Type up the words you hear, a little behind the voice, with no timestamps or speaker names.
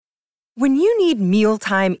When you need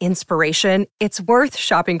mealtime inspiration, it's worth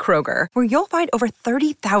shopping Kroger, where you'll find over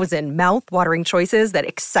 30,000 mouth-watering choices that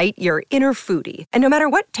excite your inner foodie. And no matter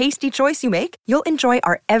what tasty choice you make, you'll enjoy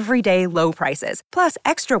our everyday low prices, plus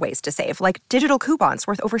extra ways to save, like digital coupons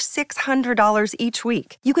worth over $600 each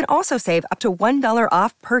week. You can also save up to $1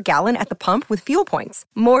 off per gallon at the pump with fuel points.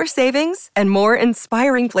 More savings and more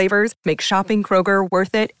inspiring flavors make shopping Kroger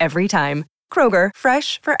worth it every time. Kroger,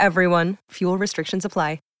 fresh for everyone. Fuel restrictions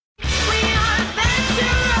apply.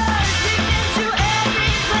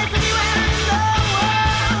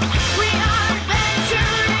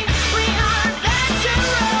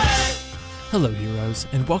 Hello, heroes,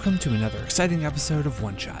 and welcome to another exciting episode of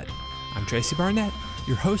One Shot. I'm Tracy Barnett,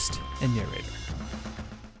 your host and narrator.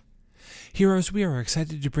 Heroes, we are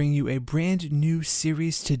excited to bring you a brand new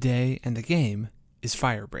series today, and the game is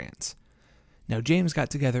Firebrands. Now, James got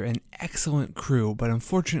together an excellent crew, but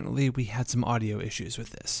unfortunately we had some audio issues with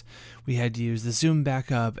this. We had to use the Zoom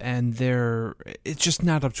backup, and it's just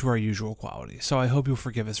not up to our usual quality, so I hope you'll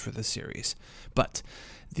forgive us for this series. But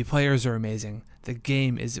the players are amazing, the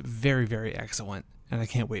game is very, very excellent, and I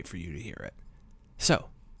can't wait for you to hear it. So,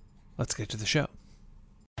 let's get to the show.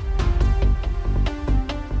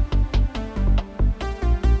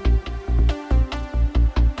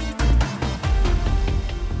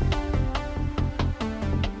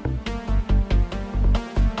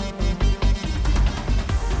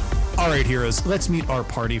 All right, heroes, let's meet our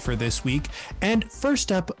party for this week. And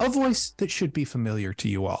first up, a voice that should be familiar to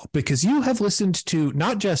you all, because you have listened to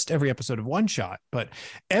not just every episode of One Shot, but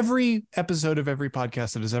every episode of every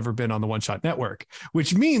podcast that has ever been on the One Shot Network,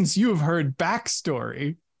 which means you have heard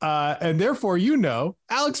backstory, and therefore you know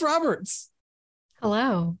Alex Roberts.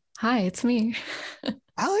 Hello. Hi, it's me.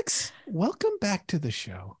 Alex, welcome back to the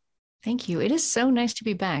show. Thank you. It is so nice to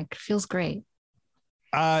be back. It feels great.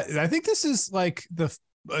 I think this is like the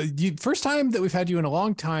first time that we've had you in a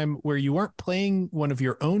long time where you weren't playing one of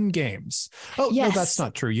your own games. Oh, yes. No, that's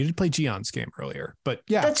not true. You did play Gion's game earlier, but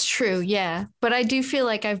yeah. That's true. Yeah. But I do feel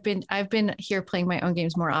like I've been here playing my own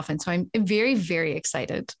games more often. So I'm very, very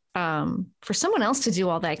excited for someone else to do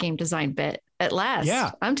all that game design bit at last.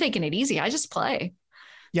 Yeah. I'm taking it easy. I just play.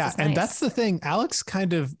 Yeah, and nice. That's the thing. Alex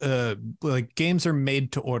kind of like games are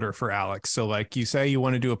made to order for Alex. So like you say you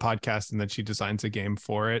want to do a podcast and then she designs a game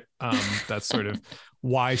for it. That's sort of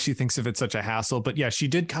why she thinks of it such a hassle. But yeah, she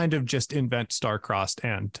did kind of just invent Star-Crossed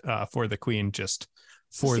and For the Queen just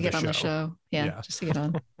for the show. On the show. Yeah, just to get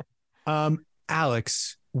on.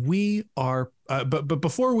 Alex, we are but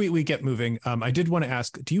before we get moving, I did want to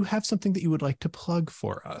ask, do you have something that you would like to plug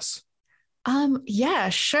for us? Yeah,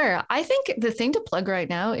 sure. I think the thing to plug right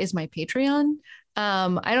now is my Patreon.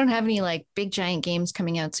 I don't have any like big giant games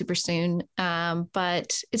coming out super soon.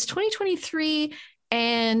 But it's 2023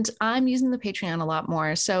 and I'm using the Patreon a lot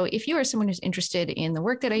more. So if you are someone who's interested in the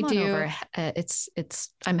work that I do,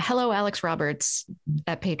 I'm Hello Alex Roberts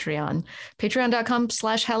at Patreon.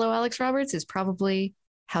 Patreon.com/Hello Alex Roberts is probably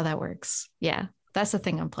how that works. Yeah, that's the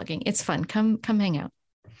thing I'm plugging. It's fun. Come hang out.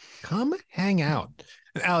 Come hang out.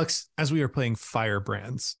 And Alex, as we are playing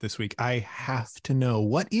Firebrands this week, I have to know,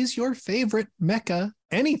 what is your favorite mecha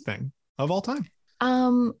anything of all time?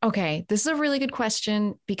 Okay, this is a really good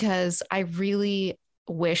question because I really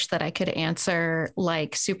wish that I could answer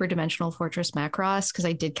like Super Dimensional Fortress Macross, because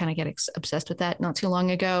I did kind of get obsessed with that not too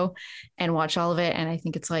long ago and watch all of it. And I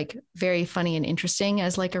think it's like very funny and interesting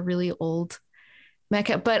as like a really old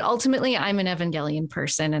mecha. But ultimately, I'm an Evangelion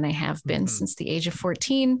person and I have been since the age of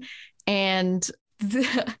 14. And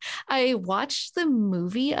I watched the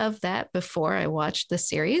movie of that before I watched the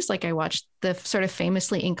series. Like I watched the sort of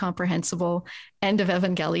famously incomprehensible end of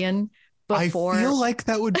Evangelion before. I feel like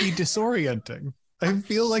that would be disorienting. I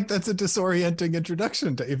feel like that's a disorienting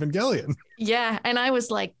introduction to Evangelion. Yeah. And I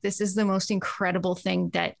was like, this is the most incredible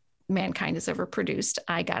thing that mankind has ever produced.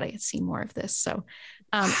 I gotta see more of this. So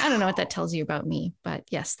I don't know what that tells you about me, but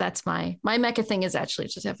yes, that's my mecha thing is actually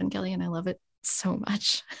just Evangelion. I love it so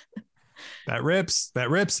much. That rips.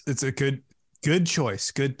 It's a good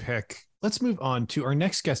choice. Good pick. Let's move on to our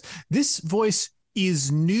next guest. This voice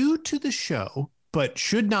is new to the show, but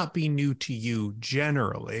should not be new to you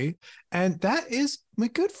generally. And that is my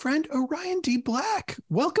good friend, Orion D. Black.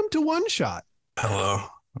 Welcome to One Shot. Hello.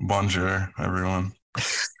 Bonjour, everyone.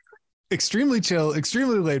 Extremely chill,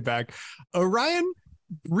 extremely laid back. Orion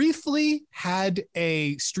briefly had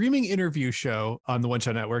a streaming interview show on the One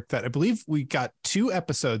Shot Network that I believe we got 2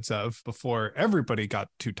 episodes of before everybody got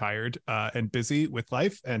too tired and busy with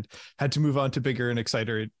life and had to move on to bigger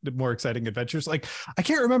and more exciting adventures. Like, I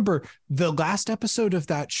can't remember the last episode of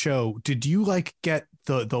that show. Did you like get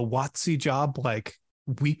the WotC job like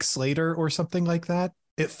weeks later or something like that?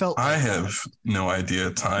 It felt I like have no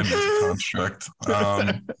idea. Time is a construct.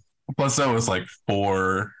 Plus, that was like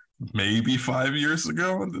 4, maybe 5 years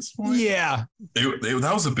ago at this point. Yeah.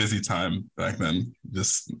 That was a busy time back then.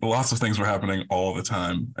 Just lots of things were happening all the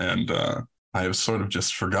time. And I have sort of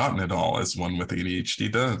just forgotten it all, as one with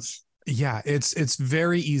ADHD does. Yeah, it's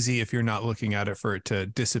very easy if you're not looking at it for it to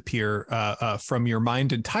disappear from your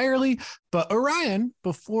mind entirely. But Orion,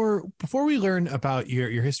 before we learn about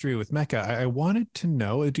your history with Mecha, I wanted to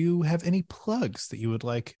know, do you have any plugs that you would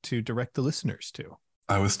like to direct the listeners to?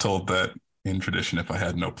 I was told that in tradition, if I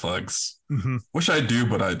had no plugs, Mm-hmm. which I do,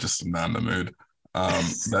 but I just am not in the mood.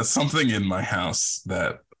 That's something in my house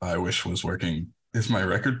that I wish was working. Is my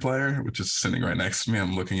record player, which is sitting right next to me.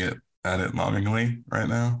 I'm looking at it longingly right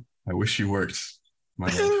now. I wish you worked. My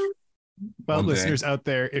life. Well, listeners out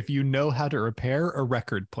there, if you know how to repair a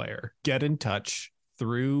record player, get in touch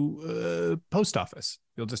through post office.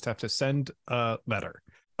 You'll just have to send a letter.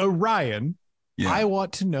 Orion, Yeah. I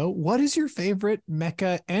want to know, what is your favorite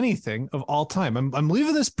mecha anything of all time? I'm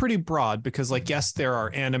leaving this pretty broad because, like, yes, there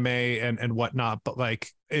are anime and whatnot, but like,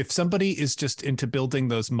 if somebody is just into building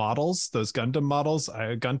those models, those Gundam models,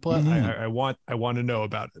 Gunpla, I want to know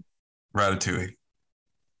about it. Ratatouille.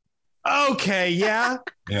 Okay, yeah.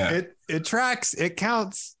 Yeah. It tracks. It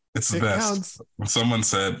counts. It's the It best. counts. When someone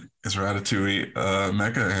said, is Ratatouille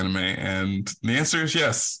mecha anime? And the answer is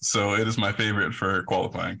yes. So it is my favorite for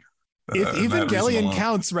qualifying. If that reason Evangelion alone.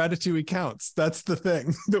 counts, Ratatouille counts. That's the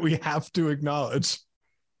thing that we have to acknowledge.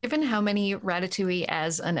 Given how many Ratatouille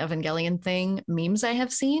as an Evangelion thing memes I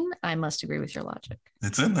have seen, I must agree with your logic.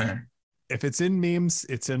 It's in there. If it's in memes,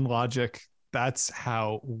 it's in logic. That's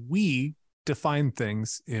how we define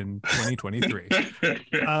things in 2023.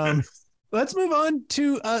 Let's move on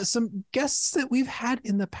to some guests that we've had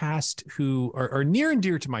in the past who are near and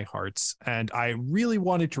dear to my hearts, and I really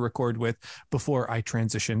wanted to record with before I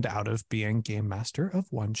transitioned out of being game master of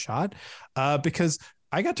One Shot, because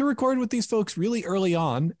I got to record with these folks really early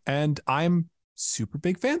on, and I'm super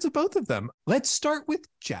big fans of both of them. Let's start with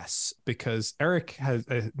Jess, because Eric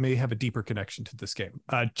may have a deeper connection to this game.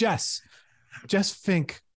 Jess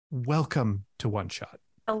Fink, welcome to One Shot.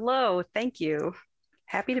 Hello, thank you.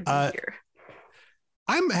 Happy to be here.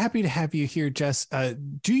 I'm happy to have you here, Jess.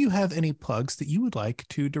 Do you have any plugs that you would like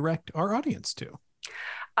to direct our audience to?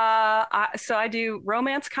 So I do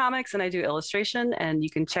romance comics and I do illustration, and you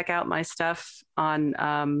can check out my stuff on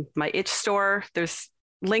my itch store. There's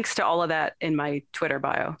links to all of that in my Twitter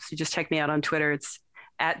bio. So just check me out on Twitter. It's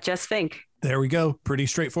at Jess Fink. There we go. Pretty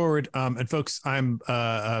straightforward. And folks, I'm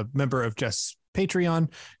a member of Jess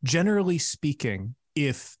Patreon. Generally speaking,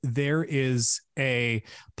 if there is a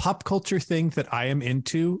pop culture thing that I am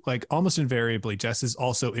into, like almost invariably, Jess is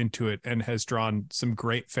also into it and has drawn some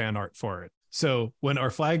great fan art for it. So when Our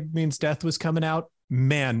Flag Means Death was coming out,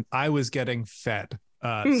 man, I was getting fed.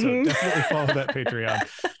 So definitely follow that Patreon.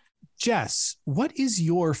 Jess, what is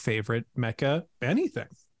your favorite mecha anything?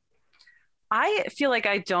 I feel like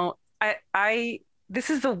I don't. This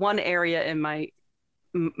is the one area in my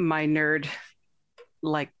nerd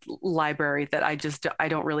like library that I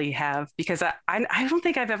don't really have, because I don't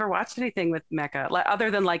think I've ever watched anything with mecha other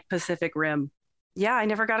than like Pacific Rim. Yeah, I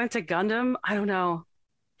never got into Gundam. I don't know.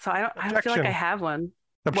 So I don't feel like I have one.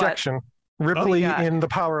 Objection. What? Ripley in the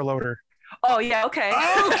Power Loader. Oh yeah, okay.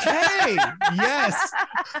 Okay. Yes.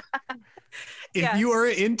 If Yes. you are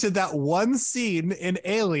into that one scene in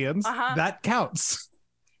Aliens, that counts.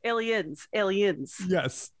 Aliens.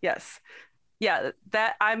 Yes. Yeah,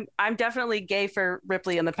 that I'm definitely gay for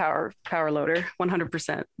Ripley and the Power Loader,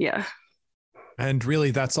 100%. Yeah. And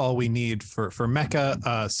really, that's all we need for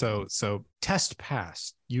mecha. So test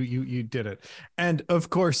passed. You did it. And of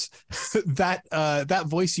course, that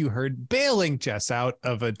voice you heard bailing Jess out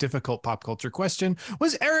of a difficult pop culture question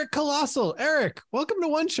was Eric Colossal. Eric, welcome to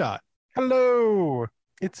One Shot. Hello,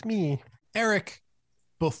 it's me. Eric,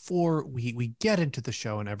 before we get into the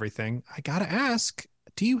show and everything, I gotta ask,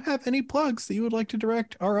 do you have any plugs that you would like to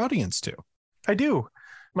direct our audience to? I do.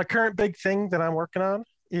 My current big thing that I'm working on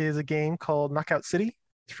is a game called Knockout City.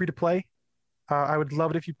 It's free to play. I would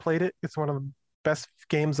love it if you played it. It's one of the best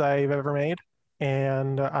games I've ever made.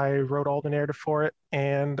 And I wrote all the narrative for it.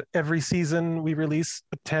 And every season we release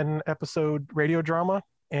a 10-episode radio drama.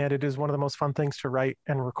 And it is one of the most fun things to write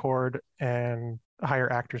and record and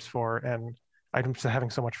hire actors for. And I'm just having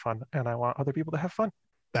so much fun. And I want other people to have fun.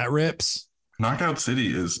 That rips. Knockout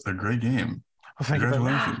City is a great game. Well, thank you very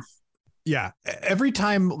much. Congratulations. Yeah. Every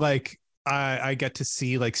time like I get to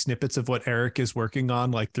see like snippets of what Eric is working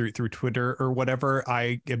on, like through Twitter or whatever,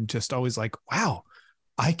 I am just always like, wow,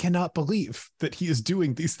 I cannot believe that he is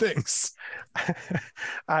doing these things.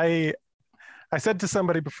 I said to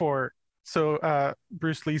somebody before, so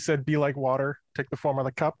Bruce Lee said, be like water, take the form of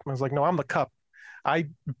the cup. I was like, no, I'm the cup. I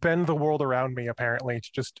bend the world around me, apparently. It's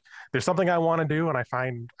just, there's something I want to do, and I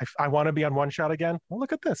find I want to be on one shot again. Well,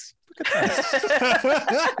 look at this. Look at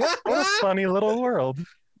that. What a funny little world.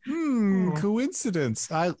 Coincidence.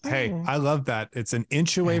 Hey, I love that. It's an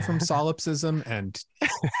inch away from solipsism, and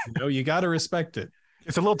you got to respect it.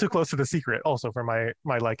 It's a little too close to The Secret, also for my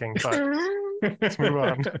liking, but let's move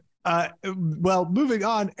on. Well, moving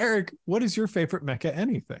on, Eric, what is your favorite mecha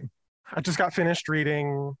anything? I just got finished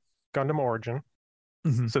reading Gundam Origin,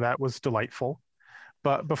 so that was delightful.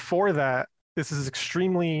 But before that, this is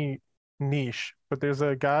extremely niche, but there's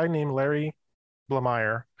a guy named Larry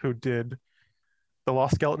Blameyer who did The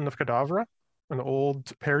Lost Skeleton of Cadavra, an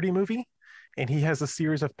old parody movie. And he has a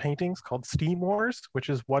series of paintings called Steam Wars, which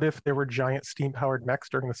is what if there were giant steam-powered mechs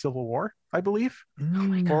during the Civil War, I believe. Oh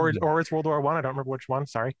my God. Or it's World War I. I don't remember which one,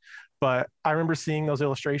 sorry. But I remember seeing those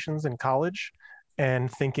illustrations in college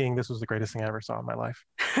and thinking this was the greatest thing I ever saw in my life.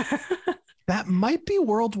 That might be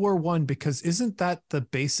World War I, because isn't that the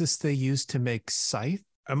basis they used to make Scythe?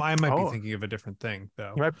 I might be thinking of a different thing,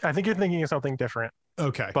 though. I think you're thinking of something different.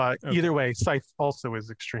 Okay. But either way, Scythe also is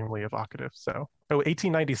extremely evocative. So,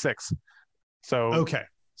 1896. So okay.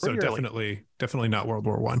 So definitely not World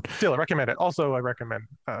War I. Still, I recommend it. Also, I recommend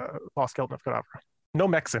Lost Skeleton of Cadavra. No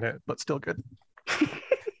mechs in it, but still good.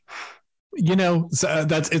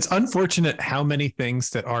 It's unfortunate how many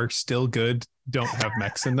things that are still good don't have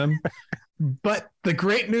mechs in them. But the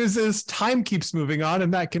great news is time keeps moving on,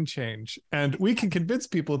 and that can change. And we can convince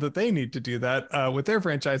people that they need to do that with their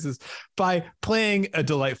franchises by playing a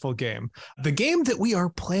delightful game. The game that we are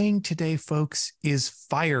playing today, folks, is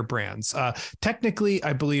Firebrands. Technically,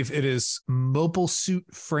 I believe it is Mobile Suit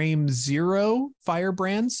Frame Zero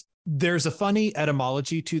Firebrands. There's a funny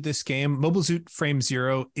etymology to this game. Mobile Suit Frame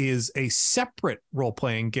Zero is a separate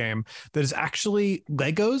role-playing game that is actually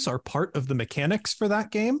Legos are part of the mechanics for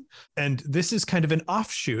that game. And this is kind of an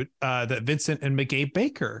offshoot that Vincent and McGabe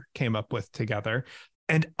Baker came up with together.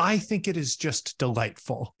 And I think it is just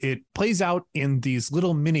delightful. It plays out in these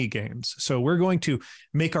little mini games. So we're going to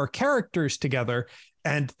make our characters together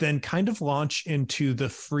and then kind of launch into the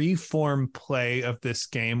free form play of this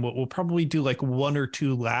game. We'll probably do like 1 or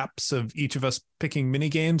 2 laps of each of us picking mini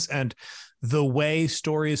games. And the way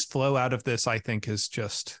stories flow out of this, I think, is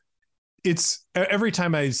just, it's every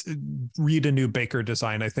time I read a new Baker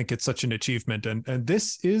design, I think it's such an achievement. And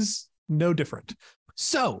this is no different.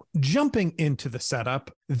 So jumping into the setup,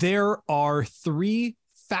 there are 3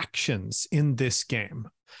 factions in this game.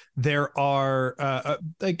 There are, I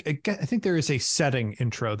think there is a setting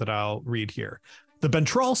intro that I'll read here. The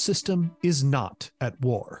Bentral system is not at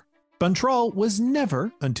war. Bentral was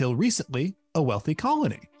never, until recently, a wealthy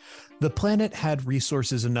colony. The planet had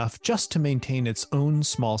resources enough just to maintain its own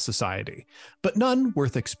small society, but none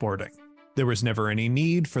worth exporting. There was never any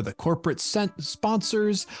need for the corporate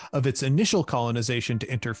sponsors of its initial colonization to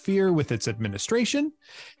interfere with its administration.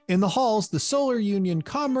 In the halls, the Solar Union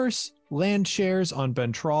commerce, land shares on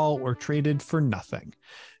Bentral were traded for nothing.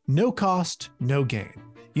 No cost, no gain.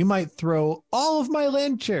 You might throw all of my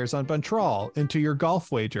land shares on Bentral into your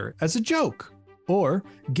golf wager as a joke, or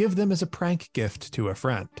give them as a prank gift to a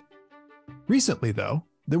friend. Recently, though,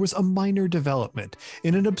 there was a minor development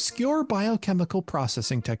in an obscure biochemical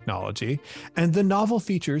processing technology, and the novel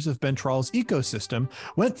features of Bentral's ecosystem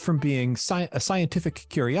went from being a scientific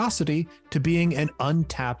curiosity to being an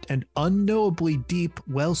untapped and unknowably deep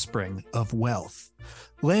wellspring of wealth.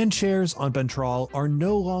 Land shares on Bentral are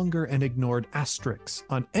no longer an ignored asterisk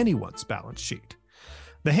on anyone's balance sheet.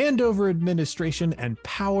 The handover administration and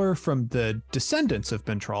power from the descendants of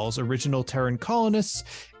Bentral's original Terran colonists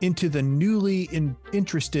into the newly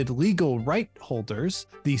interested legal right holders,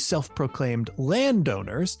 the self-proclaimed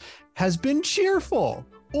landowners, has been cheerful,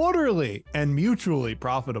 orderly, and mutually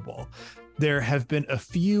profitable. There have been a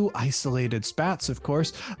few isolated spats, of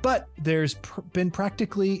course, but there's been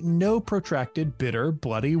practically no protracted, bitter,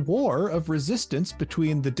 bloody war of resistance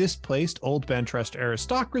between the displaced Old Bantrust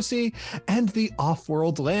aristocracy and the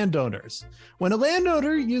off-world landowners. When a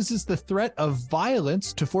landowner uses the threat of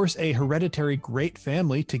violence to force a hereditary great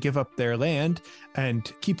family to give up their land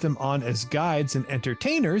and keep them on as guides and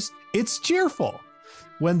entertainers, it's cheerful.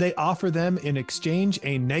 When they offer them in exchange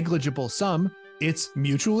a negligible sum, it's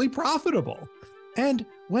mutually profitable. And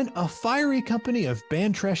when a fiery company of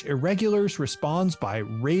Bantresh irregulars responds by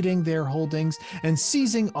raiding their holdings and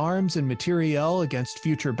seizing arms and materiel against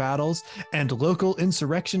future battles, and local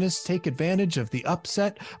insurrectionists take advantage of the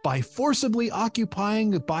upset by forcibly occupying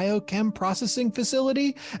the biochem processing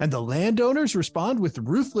facility, and the landowners respond with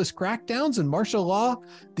ruthless crackdowns and martial law,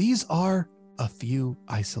 these are a few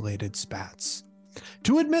isolated spats.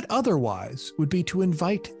 To admit otherwise would be to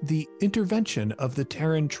invite the intervention of the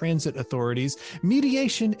Terran Transit Authority's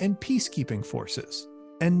mediation and peacekeeping forces,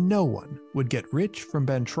 and no one would get rich from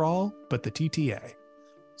Bentral but the TTA.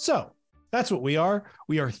 So, that's what we are.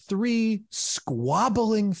 We are 3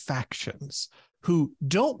 squabbling factions who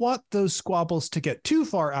don't want those squabbles to get too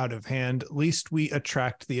far out of hand, lest we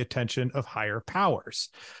attract the attention of higher powers.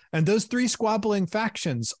 And those 3 squabbling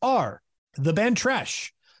factions are the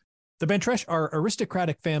Bantresh. The Bantresh are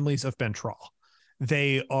aristocratic families of Bentral.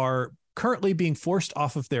 They are currently being forced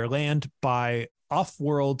off of their land by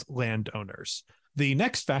off-world landowners. The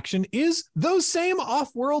next faction is those same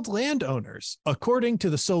off-world landowners. According to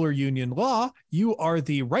the Solar Union law, you are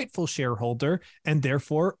the rightful shareholder and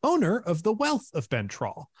therefore owner of the wealth of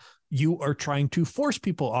Bentral. You are trying to force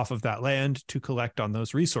people off of that land to collect on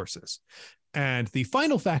those resources. And the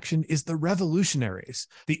final faction is the revolutionaries.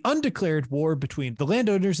 The undeclared war between the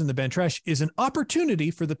landowners and the Bantresh is an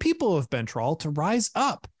opportunity for the people of Bentral to rise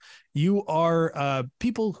up. You are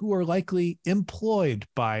people who are likely employed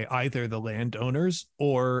by either the landowners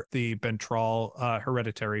or the Bentral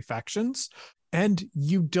hereditary factions, and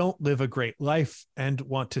you don't live a great life and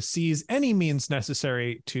want to seize any means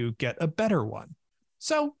necessary to get a better one.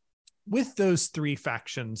 So, with those 3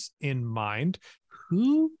 factions in mind,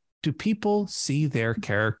 who do people see their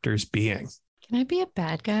characters being? Can I be a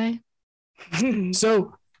bad guy?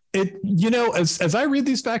 So as I read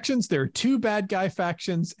these factions, there are 2 bad guy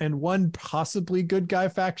factions and 1 possibly good guy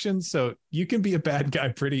faction. So you can be a bad guy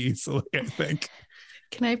pretty easily, I think.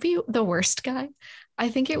 Can I be the worst guy? I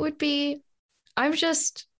think it would be, I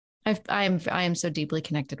am so deeply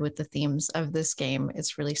connected with the themes of this game.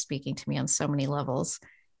 It's really speaking to me on so many levels.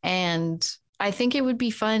 And I think it would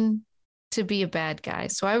be fun to be a bad guy.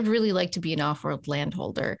 So I would really like to be an off-world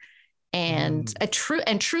landholder and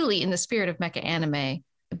truly in the spirit of mecha anime,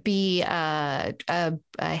 be a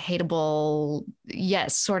hateable,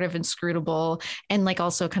 yes, sort of inscrutable, and like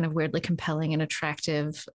also kind of weirdly compelling and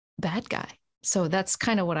attractive bad guy. So that's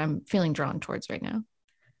kind of what I'm feeling drawn towards right now.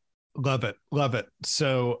 Love it. Love it.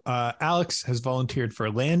 So Alex has volunteered for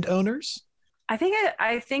landowners. I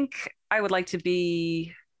think I would like to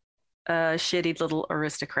be a shitty little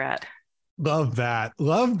aristocrat. Love that.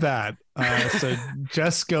 Love that. So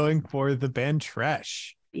just going for the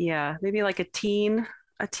Bantresh. Yeah, maybe like a teen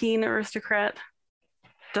aristocrat.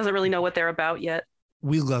 Doesn't really know what they're about yet.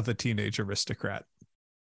 We love a teenage aristocrat.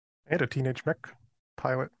 And a teenage mech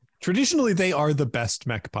pilot. Traditionally, they are the best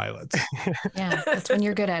mech pilots. Yeah, that's when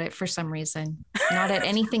you're good at it for some reason. Not at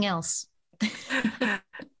anything else.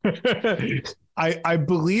 I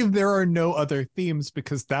believe there are no other themes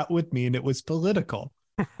because that would mean it was political.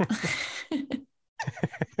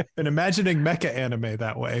 And imagining mecha anime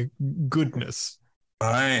that way, goodness.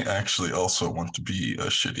 I actually also want to be a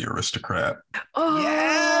shitty aristocrat. Oh,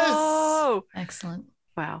 yes! Excellent.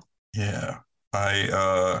 Wow. Yeah.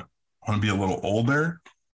 I want to be a little older,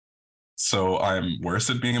 so I'm worse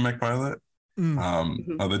at being a mech pilot.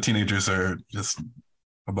 The teenagers are just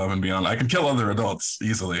above and beyond. I can kill other adults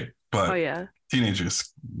easily, but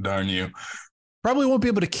teenagers, darn you. Probably won't be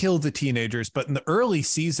able to kill the teenagers, but in the early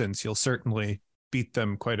seasons, you'll certainly beat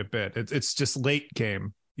them quite a bit. It's just late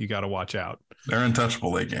game. You got to watch out. They're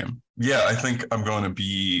untouchable late game. Yeah, I think I'm going to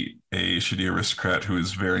be a shitty aristocrat who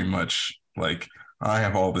is very much like, I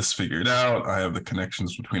have all this figured out. I have the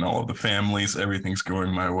connections between all of the families. Everything's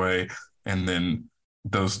going my way. And then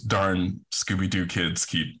those darn Scooby-Doo kids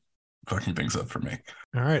keep fucking things up for me.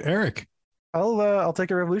 All right, Eric. I'll take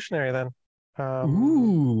a revolutionary then.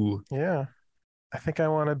 Ooh. Yeah. I think I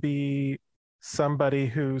want to be somebody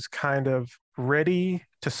who's kind of ready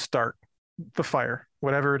to start the fire,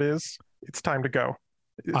 whatever it is. It's time to go.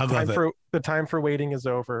 The time for waiting is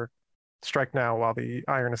over. Strike now while the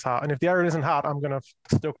iron is hot. And if the iron isn't hot, I'm going to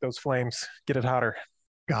stoke those flames, get it hotter.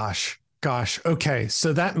 Gosh. Okay.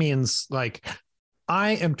 So that means like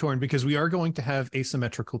I am torn because we are going to have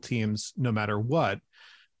asymmetrical teams no matter what.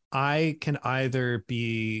 I can either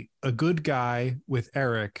be a good guy with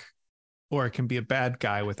Eric or I can be a bad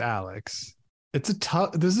guy with Alex. This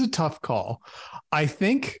is a tough call. I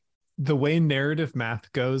think the way narrative math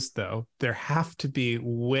goes, though, there have to be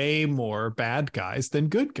way more bad guys than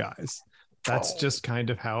good guys. That's just kind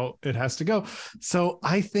of how it has to go. So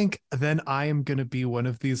I think then I am going to be one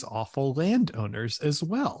of these awful landowners as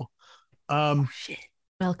well. Shit.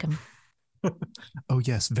 Welcome. Oh,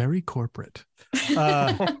 yes. Very corporate.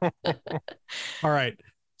 All right.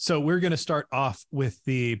 So we're going to start off with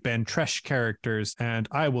the Bantresh characters, and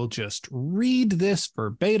I will just read this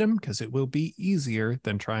verbatim because it will be easier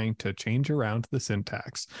than trying to change around the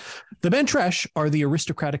syntax. The Bantresh are the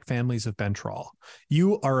aristocratic families of Bentral.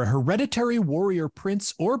 You are a hereditary warrior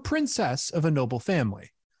prince or princess of a noble family,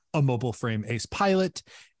 a mobile frame ace pilot,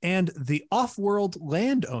 and the off-world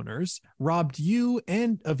landowners robbed you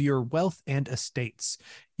and of your wealth and estates.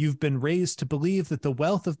 You've been raised to believe that the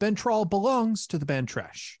wealth of Bentral belongs to the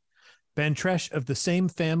Bantresh. Bantresh of the same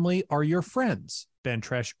family are your friends.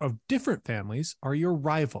 Bantresh of different families are your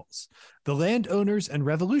rivals. The landowners and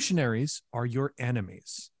revolutionaries are your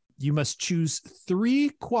enemies. You must choose 3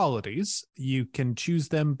 qualities. You can choose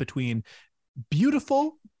them between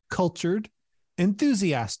beautiful, cultured,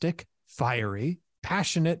 enthusiastic, fiery,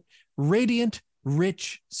 passionate, radiant,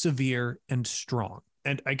 rich, severe, and strong.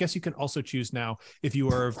 And I guess you can also choose now if you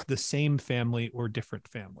are of the same family or different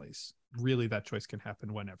families. Really, that choice can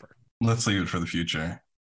happen whenever. Let's leave it for the future.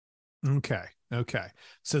 Okay.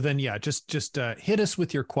 So then, yeah, just hit us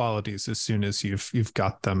with your qualities as soon as you've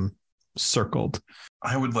got them circled.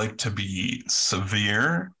 I would like to be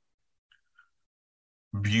severe,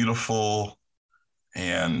 beautiful,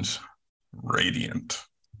 and radiant.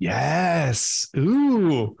 Yes.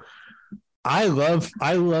 Ooh. I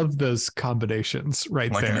love those combinations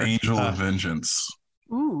right like there. Like an angel of vengeance.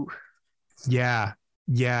 Ooh. Yeah.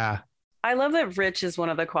 I love that rich is one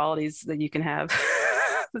of the qualities that you can have.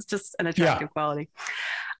 It's just an attractive quality.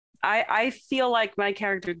 I feel like my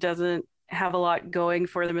character doesn't have a lot going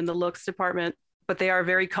for them in the looks department, but they are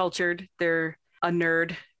very cultured. They're a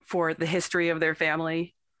nerd for the history of their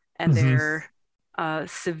family, and they're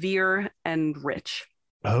severe and rich.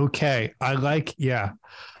 Okay. I like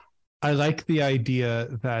the idea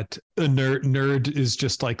that a nerd is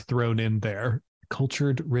just like thrown in there.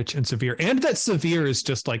 Cultured, rich, and severe. And that severe is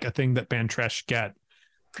just like a thing that Bantresh get.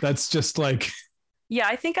 That's just like... Yeah,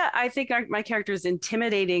 I think my character is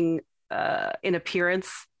intimidating in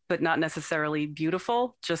appearance, but not necessarily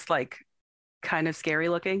beautiful, just like kind of scary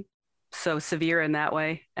looking. So severe in that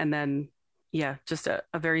way. And then, yeah, just a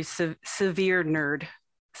very severe nerd,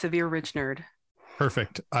 severe rich nerd.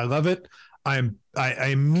 Perfect. I love it. I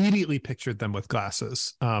immediately pictured them with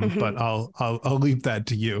glasses, but I'll leave that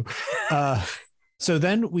to you. So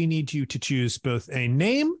then we need you to choose both a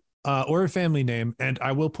name or a family name. And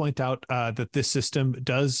I will point out that this system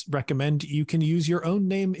does recommend you can use your own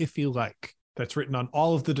name if you like. That's written on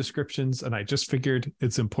all of the descriptions. And I just figured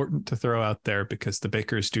it's important to throw out there because the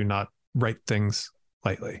bakers do not write things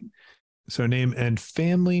lightly. So name and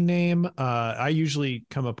family name. I usually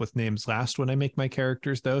come up with names last when I make my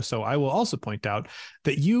characters, though. So I will also point out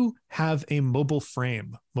that you have a mobile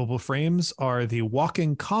frame. Mobile frames are the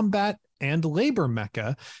walking combat and labor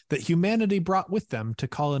mecca that humanity brought with them to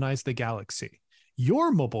colonize the galaxy.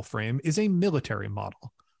 Your mobile frame is a military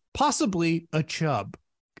model, possibly a chub.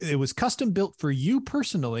 It was custom built for you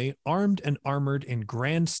personally, armed and armored in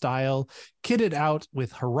grand style, kitted out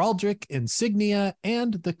with heraldic insignia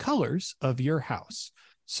and the colors of your house.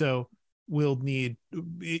 So we'll need,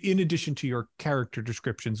 in addition to your character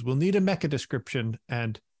descriptions, we'll need a mecha description.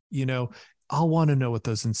 And, I'll want to know what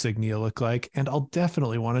those insignia look like. And I'll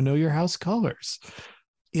definitely want to know your house colors.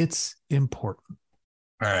 It's important.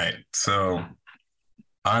 All right. So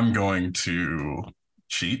I'm going to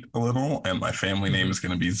cheat a little, and my family name is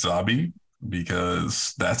going to be Zabi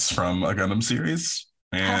because that's from a Gundam series,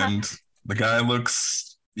 and the guy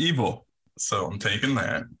looks evil, so I'm taking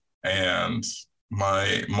that. And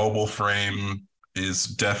my mobile frame is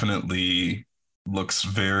definitely looks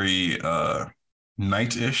very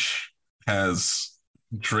knight-ish, has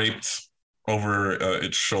draped over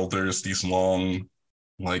its shoulders these long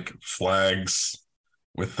like flags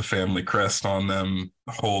with the family crest on them,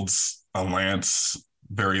 holds a lance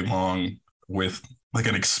very long with like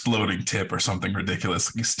an exploding tip or something ridiculous.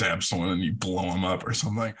 Like you stab someone and you blow them up or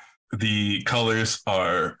something. The colors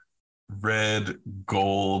are red,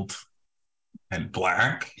 gold, and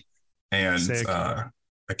black. And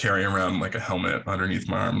I carry around like a helmet underneath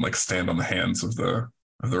my arm, like stand on the hands of the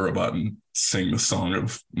robot and sing the song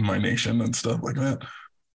of my nation and stuff like that.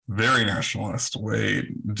 Very nationalist way,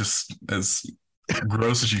 just as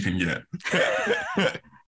gross as you can get.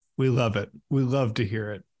 We love it. We love to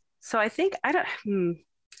hear it. So I think I'm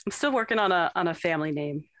still working on a family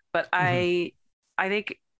name, but I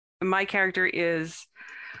think my character is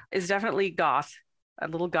definitely goth, a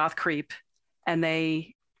little goth creep, and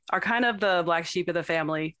they are kind of the black sheep of the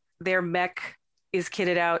family. Their mech is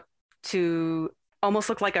kitted out to almost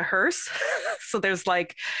look like a hearse. So there's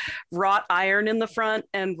like wrought iron in the front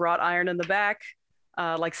and wrought iron in the back,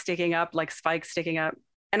 like sticking up, like spikes sticking up.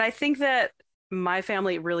 And I think that my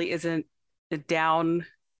family really isn't down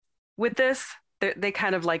with this. They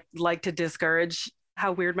kind of like to discourage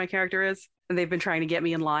how weird my character is. And they've been trying to get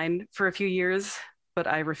me in line for a few years, but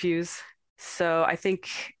I refuse. So I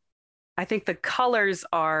think the colors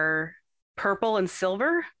are purple and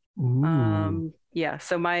silver. Ooh. Yeah,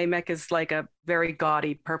 so my mech is like a very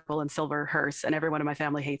gaudy purple and silver hearse, and everyone in my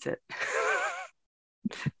family hates it.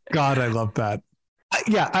 God, I love that.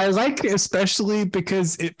 Yeah, I like it especially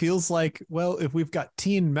because it feels like, well, if we've got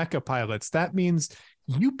teen mecha pilots, that means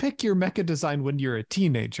you pick your mecha design when you're a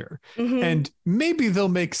teenager. Mhm. And maybe they'll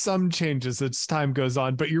make some changes as time goes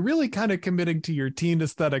on, but you're really kind of committing to your teen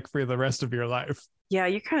aesthetic for the rest of your life. Yeah,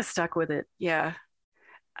 you're kind of stuck with it. Yeah,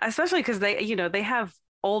 especially because they have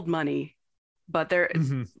old money, but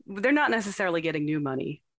Mhm. they're not necessarily getting new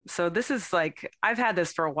money. So this is like I've had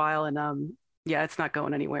this for a while, and yeah, it's not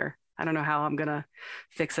going anywhere. I don't know how I'm gonna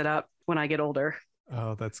fix it up when I get older.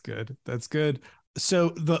 Oh, that's good. That's good.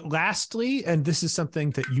 So lastly, and this is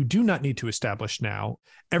something that you do not need to establish now,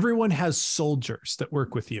 everyone has soldiers that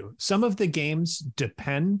work with you. Some of the games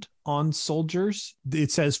depend on soldiers.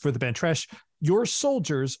 It says for the Bantresh, your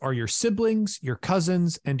soldiers are your siblings, your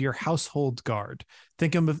cousins, and your household guard.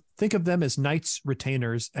 Think of them as knights,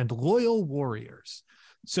 retainers, and loyal warriors.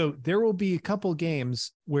 So there will be a couple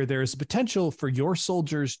games where there is potential for your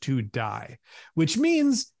soldiers to die, which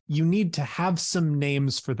means you need to have some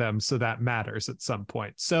names for them, so that matters at some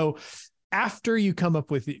point. So after you come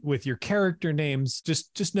up with your character names,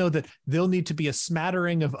 just know that there'll need to be a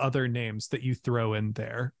smattering of other names that you throw in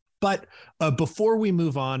there. But before we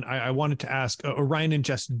move on, I wanted to ask Orion and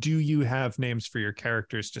Jess, do you have names for your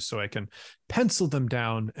characters, just so I can pencil them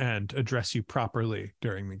down and address you properly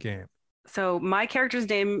during the game? So my character's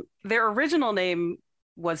name, their original name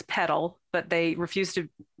was Petal, but they refused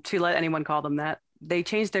to let anyone call them that. They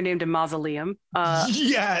changed their name to Mausoleum.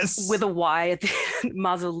 Yes, with a Y at the end,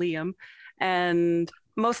 Mausoleum, and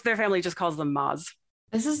most of their family just calls them Maz.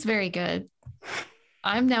 This is very good.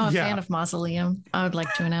 I'm now a Yeah. fan of Mausoleum, I would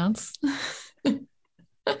like to announce.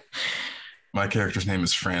 My character's name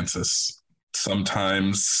is Francis.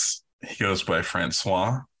 Sometimes he goes by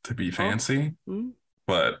Francois to be fancy,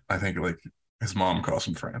 but I think like his mom calls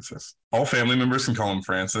him Francis. All family members can call him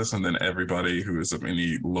Francis, and then everybody who is of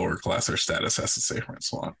any lower class or status has to say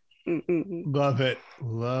Francois. Love it.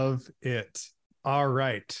 Love it. All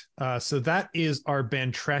right. So that is our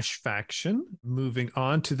Bantresh faction. Moving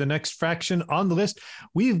on to the next faction on the list,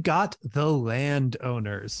 we've got the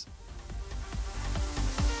landowners.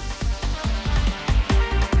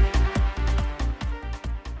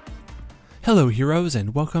 Hello, heroes,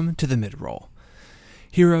 and welcome to the mid-roll.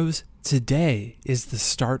 Heroes, today is the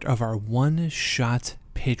start of our one-shot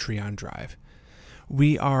Patreon drive.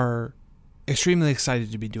 We are extremely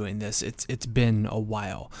excited to be doing this. It's been a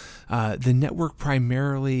while. The network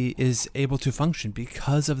primarily is able to function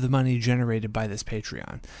because of the money generated by this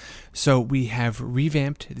Patreon. So we have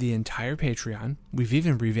revamped the entire Patreon. We've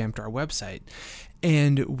even revamped our website.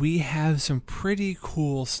 And we have some pretty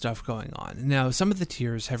cool stuff going on. Now, some of the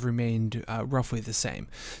tiers have remained roughly the same.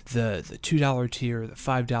 The $2 tier, the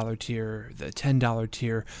 $5 tier, the $10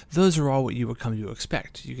 tier, those are all what you would come to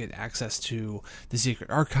expect. You get access to the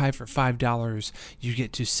Secret Archive for $5. You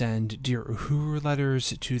get to send Dear Uhuru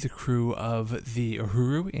letters to the crew of the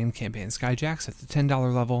Uhuru in Campaign Skyjacks at the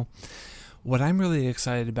 $10 level. What I'm really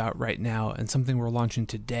excited about right now, and something we're launching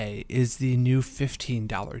today, is the new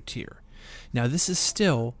 $15 tier. Now, this is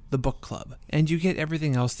still the book club, and you get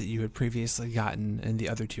everything else that you had previously gotten in the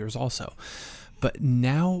other tiers also. But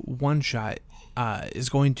now One Shot is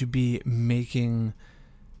going to be making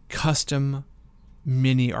custom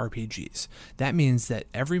mini RPGs. That means that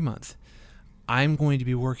every month I'm going to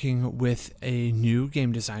be working with a new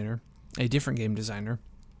game designer, a different game designer,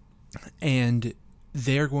 and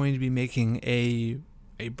they're going to be making a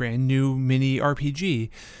brand new mini RPG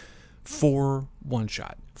for One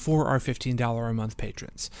Shot, for our $15 a month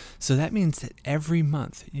patrons. So that means that every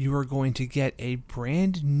month you are going to get a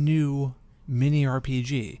brand new mini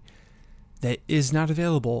RPG that is not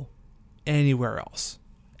available anywhere else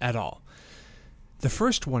at all. The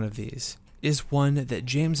first one of these is one that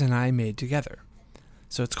James and I made together.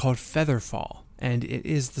 So it's called Featherfall, and it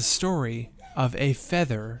is the story of a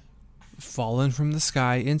feather fallen from the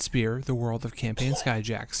sky in Spear, the world of Campaign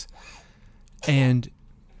Skyjacks. And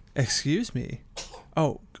excuse me.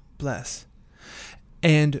 Oh, bless.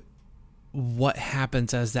 And what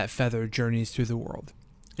happens as that feather journeys through the world?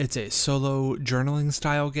 It's a solo journaling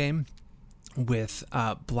style game with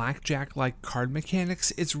blackjack-like card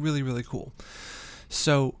mechanics. It's really, really cool.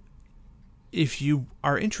 So if you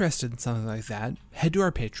are interested in something like that, head to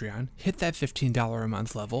our Patreon, hit that $15 a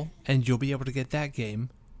month level, and you'll be able to get that game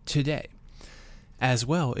today. As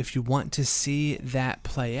well, if you want to see that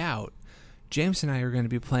play out, James and I are going to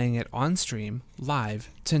be playing it on stream live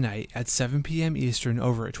tonight at 7 p.m. Eastern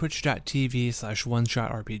over at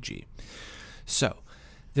twitch.tv/OneShotRPG. So,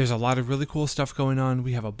 there's a lot of really cool stuff going on.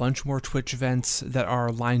 We have a bunch more Twitch events that are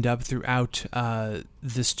lined up throughout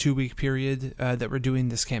this 2-week period that we're doing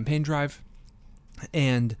this campaign drive.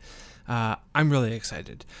 And I'm really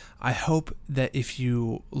excited. I hope that if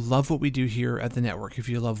you love what we do here at the network, if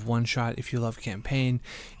you love One Shot, if you love Campaign,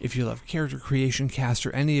 if you love Character Creation Cast,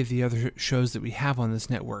 or any of the other shows that we have on this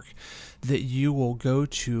network, that you will go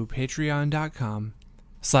to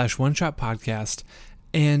patreon.com/oneshotpodcast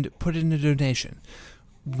and put in a donation.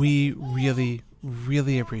 We really,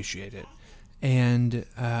 really appreciate it. And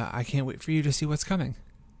I can't wait for you to see what's coming.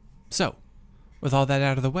 So, with all that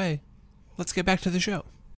out of the way, let's get back to the show.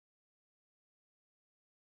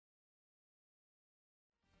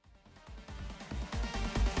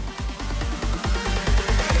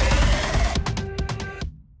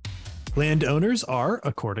 Landowners are,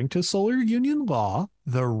 according to Solar Union law,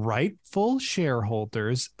 the rightful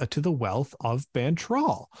shareholders to the wealth of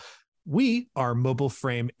Bantral. We are mobile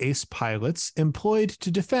frame ace pilots employed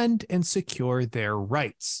to defend and secure their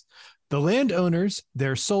rights. The landowners,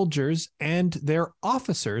 their soldiers, and their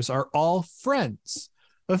officers are all friends.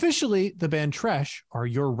 Officially, the Bantresh are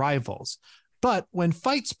your rivals, but when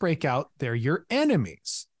fights break out, they're your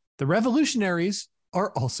enemies. The revolutionaries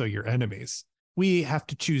are also your enemies. We have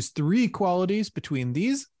to choose 3 qualities between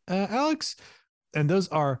these, Alex, and those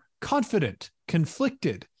are confident,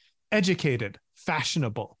 conflicted, educated,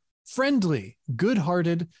 fashionable, friendly,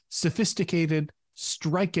 good-hearted, sophisticated,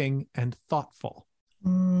 striking, and thoughtful.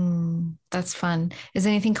 That's fun. Is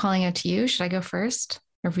anything calling out to you? Should I go first?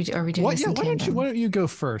 Or are we doing this in tandem? Why don't you go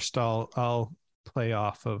first? I'll play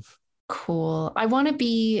off of. Cool. I want to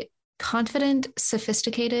be confident,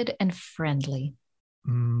 sophisticated, and friendly.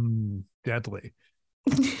 Deadly.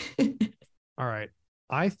 All right.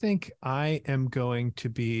 I think I'm going to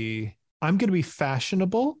be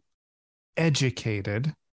fashionable,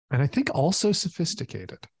 educated, and I think also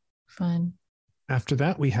sophisticated. Fun. After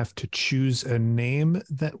that, we have to choose a name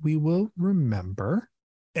that we will remember.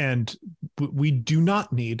 And we do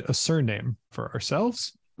not need a surname for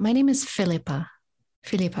ourselves. My name is Philippa.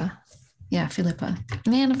 Philippa. Yeah, Philippa.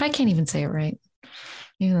 Man, if I can't even say it right,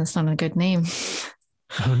 even that's not a good name.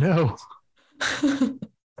 Oh, no.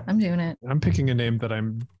 I'm doing it. I'm picking a name that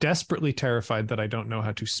I'm desperately terrified that I don't know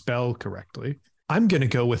how to spell correctly. I'm going to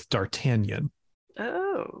go with D'Artagnan.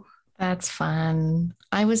 Oh. That's fun.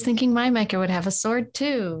 I was thinking my mecha would have a sword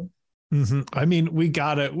too. Mm-hmm. I mean, we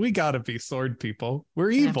gotta be sword people. We're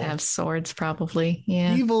evil. Have swords, probably.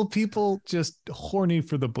 Yeah. Evil people just horny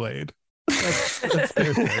for the blade. That's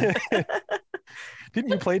their thing. Didn't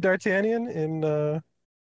you play D'Artagnan in?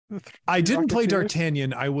 I didn't play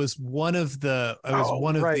D'Artagnan. I was one of the.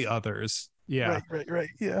 One of the others. Yeah. Right.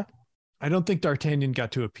 Yeah. I don't think D'Artagnan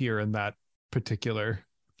got to appear in that particular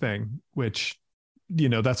thing, which,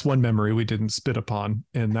 that's one memory we didn't spit upon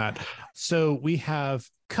in that. So we have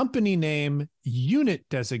company name, unit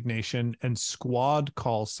designation, and squad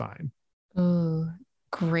call sign. Ooh,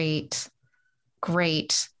 great.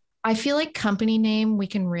 I feel like company name we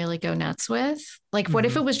can really go nuts with. Like, what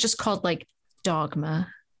if it was just called like Dogma?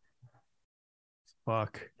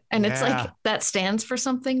 Fuck. And it's like that stands for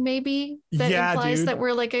something maybe that implies that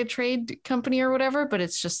we're like a trade company or whatever, but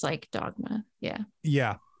it's just like Dogma. Yeah.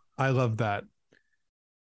 Yeah. I love that.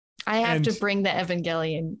 I have to bring the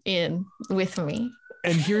Evangelion in with me.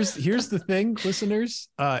 And here's the thing, listeners.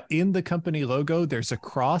 In the company logo, there's a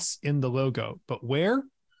cross in the logo, but where?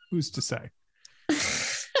 Who's to say?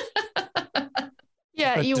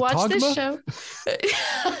 Yeah, you watch this show.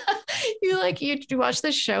 You watch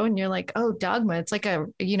this show and you're like, oh, Dogma. It's like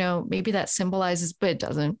maybe that symbolizes, but it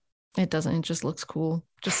doesn't. It doesn't. It just looks cool.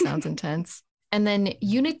 Just sounds intense. And then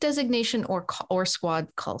unit designation or squad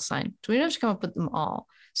call sign. Do we have to come up with them all?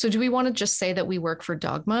 So do we want to just say that we work for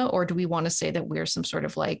Dogma, or do we want to say that we're some sort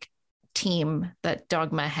of like team that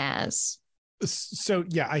Dogma has? So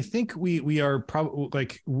yeah, I think we are probably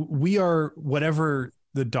like we are whatever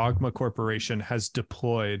the Dogma Corporation has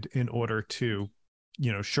deployed in order to,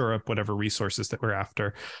 shore up whatever resources that we're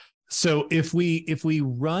after. So if we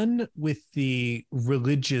run with the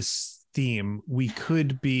religious theme, we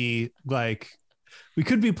could be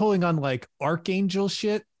pulling on like archangel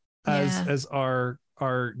shit as our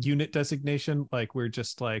unit designation. Like we're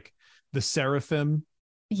just like the Seraphim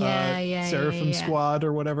squad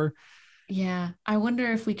or whatever. Yeah. I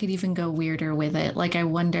wonder if we could even go weirder with it. Like, I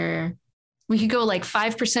wonder We could go like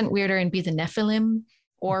 5% weirder and be the Nephilim,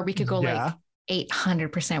 or we could go like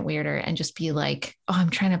 800% weirder and just be like, oh, I'm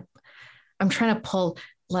trying to pull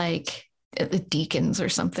like the deacons or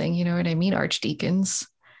something. You know what I mean? Archdeacons,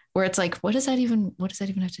 where it's like, what does that even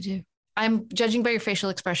have to do? I'm judging by your facial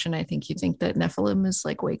expression. I think you think that Nephilim is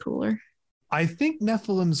like way cooler. I think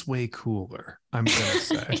Nephilim's way cooler, I'm going to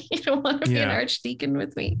say. You don't want to be an archdeacon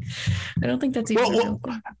with me. I don't think that's even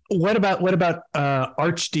what about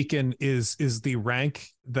archdeacon is the rank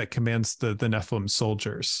that commands the Nephilim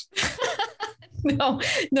soldiers. No,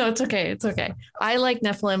 it's okay. It's okay. I like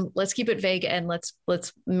Nephilim. Let's keep it vague and let's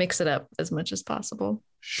mix it up as much as possible.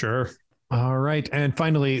 Sure. All right. And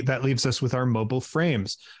finally, that leaves us with our mobile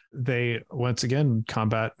frames. They, once again,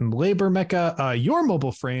 combat and labor mecha. Your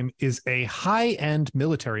mobile frame is a high-end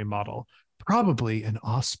military model, probably an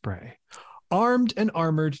Osprey, armed and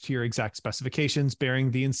armored to your exact specifications,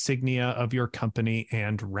 bearing the insignia of your company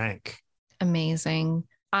and rank. Amazing.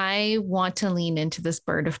 I want to lean into this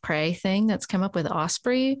bird of prey thing that's come up with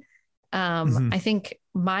Osprey. I think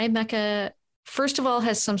my mecha, first of all,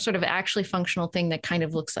 has some sort of actually functional thing that kind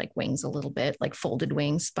of looks like wings a little bit, like folded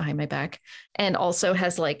wings behind my back, and also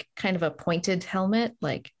has like kind of a pointed helmet,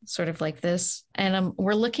 like sort of like this. And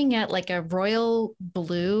we're looking at like a royal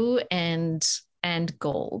blue and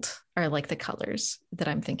gold are like the colors that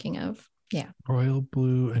I'm thinking of. Yeah. Royal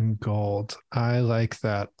blue and gold. I like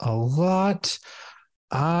that a lot.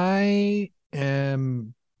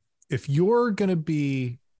 If you're going to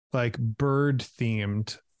be like bird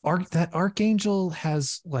themed, that Archangel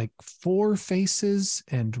has like 4 faces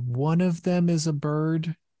and one of them is a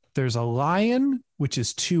bird. There's a lion, which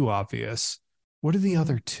is too obvious. What are the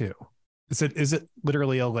other 2? Is it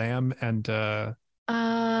literally a lamb and are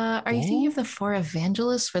you thinking of the 4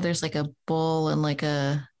 evangelists where there's like a bull and like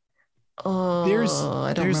a there's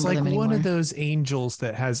like one anymore. of those angels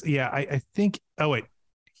that has I think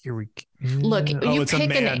here we go. Look, it's a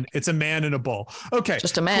man. It's a man and a bull. Okay.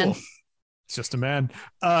 Just a man. Cool. It's just a man.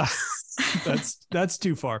 That's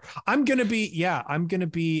too far. I'm going to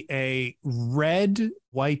be a red,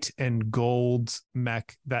 white, and gold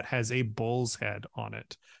mech that has a bull's head on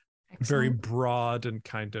it. Excellent. Very broad and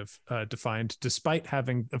kind of defined, despite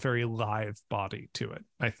having a very live body to it,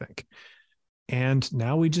 I think. And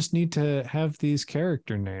now we just need to have these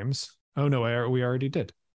character names. Oh no, we already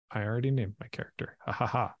did. I already named my character. Ha ha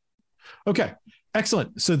ha. Okay,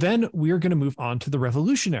 excellent. So then we are going to move on to the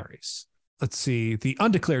revolutionaries. Let's see. The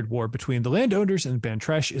undeclared war between the landowners and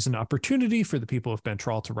Bantresh is an opportunity for the people of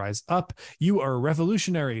Bantral to rise up. You are a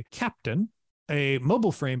revolutionary captain, a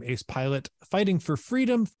mobile frame ace pilot, fighting for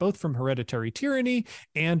freedom, both from hereditary tyranny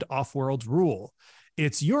and off-world rule.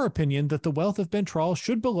 It's your opinion that the wealth of Bantral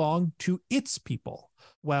should belong to its people.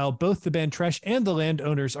 While both the Bantresh and the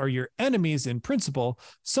landowners are your enemies in principle,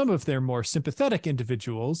 some of their more sympathetic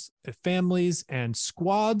individuals, families, and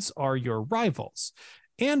squads are your rivals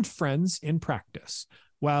and friends in practice.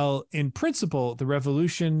 While in principle, the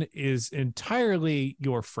revolution is entirely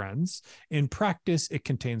your friends, in practice, it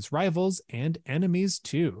contains rivals and enemies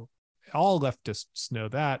too. All leftists know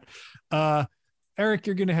that. Eric,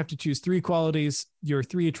 you're going to have to choose 3 qualities. Your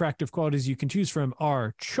 3 attractive qualities you can choose from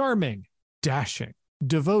are charming, dashing,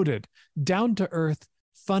 devoted, down to earth,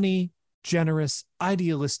 funny, generous,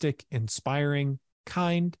 idealistic, inspiring,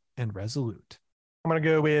 kind, and resolute. I'm going to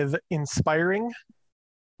go with inspiring,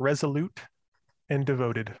 resolute, and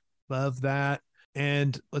devoted. Love that.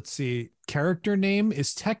 And let's see, character name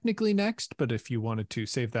is technically next, but if you wanted to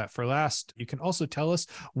save that for last, you can also tell us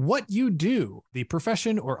what you do, the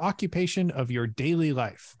profession or occupation of your daily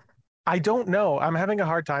life. I don't know. I'm having a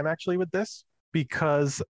hard time actually with this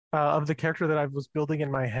because of the character that I was building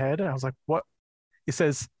in my head. I was like, what? It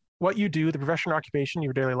says, what you do, the profession or occupation,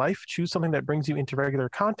 your daily life, choose something that brings you into regular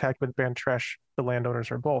contact with Bantresh, the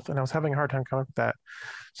landowners, or both. And I was having a hard time coming up with that.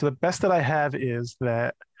 So the best that I have is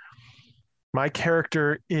that my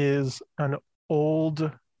character is an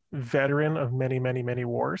old veteran of many, many, many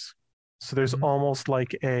wars. So there's almost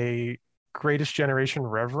like a greatest generation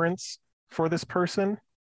reverence for this person.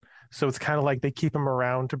 So it's kind of like they keep him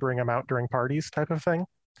around to bring him out during parties type of thing.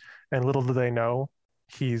 And little do they know,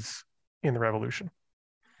 he's in the revolution.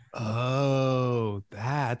 Oh,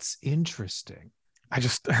 that's interesting. I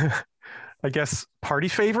guess party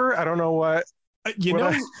favor. I don't know what.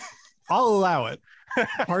 I'll allow it.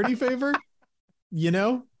 Party favor.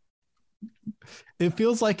 It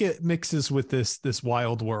feels like it mixes with this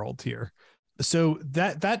wild world here. So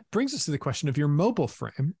that brings us to the question of your mobile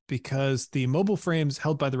frame, because the mobile frames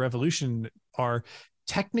held by the revolution are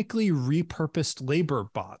technically repurposed labor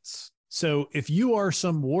bots. So if you are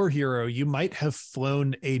some war hero, you might have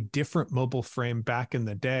flown a different mobile frame back in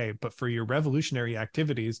the day, but for your revolutionary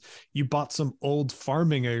activities, you bought some old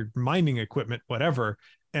farming or mining equipment, whatever,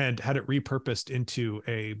 and had it repurposed into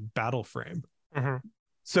a battle frame. Mm-hmm.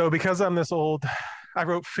 So because I'm this old, I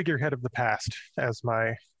wrote Figurehead of the Past as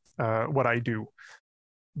my what I do.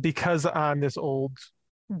 Because I'm this old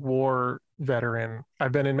war veteran,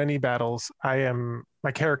 I've been in many battles.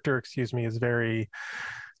 My character, is very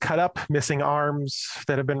cut up, missing arms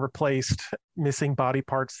that have been replaced, missing body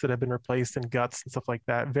parts that have been replaced, and guts and stuff like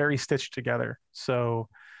that, very stitched together. So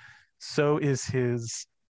is his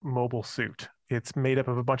mobile suit. It's made up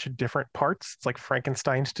of a bunch of different parts. It's like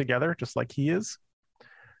Frankenstein's together, just like he is.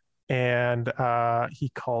 And he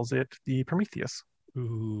calls it the Prometheus.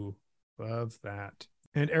 Ooh, love that.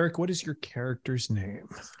 And Eric, what is your character's name?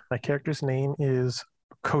 My character's name is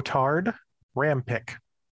Cotard Rampick.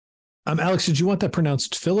 Alex, did you want that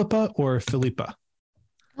pronounced Philippa or Philippa?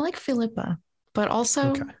 I like Philippa, but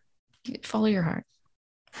also follow your heart.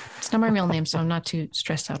 It's not my real name, so I'm not too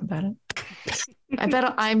stressed out about it. I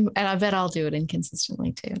bet I'll do it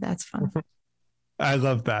inconsistently too. That's fun. I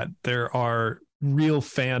love that. There are real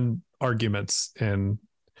fan arguments in,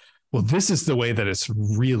 well, this is the way that it's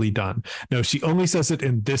really done. No, she only says it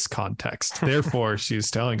in this context. Therefore, she's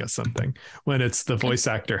telling us something when it's the voice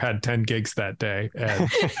actor had 10 gigs that day. And...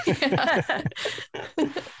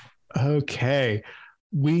 Okay.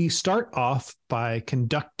 We start off by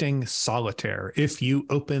conducting solitaire. If you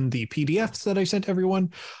open the PDFs that I sent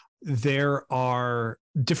everyone, there are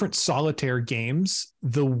different solitaire games.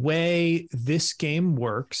 The way this game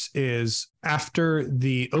works is after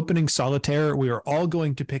the opening solitaire, we are all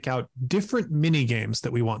going to pick out different mini games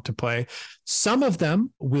that we want to play. Some of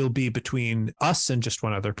them will be between us and just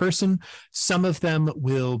one other person. Some of them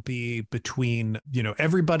will be between,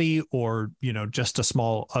 everybody or, just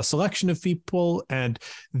a selection of people. And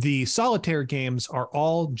the solitaire games are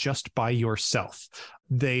all just by yourself.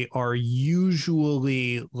 They are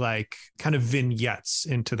usually like kind of vignettes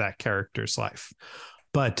into that character's life.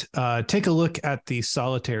 But take a look at the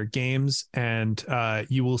solitaire games and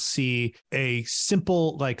you will see a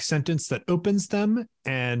simple sentence that opens them,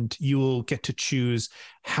 and you will get to choose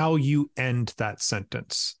how you end that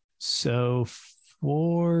sentence. So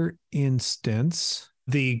for instance,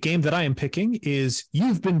 the game that I am picking is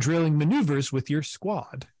 "You've been drilling maneuvers with your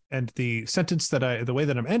squad." And the way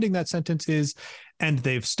that I'm ending that sentence is, "And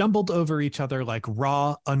they've stumbled over each other like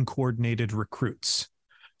raw, uncoordinated recruits."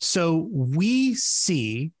 So we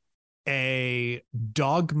see a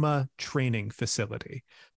Dogma training facility.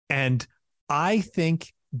 And I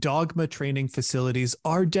think Dogma training facilities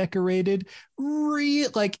are decorated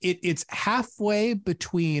it's halfway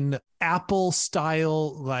between Apple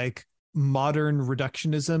style, modern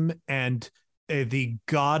reductionism and the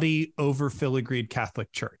gaudy, over filigreed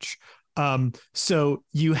Catholic Church. So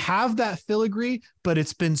you have that filigree, but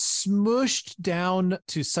it's been smooshed down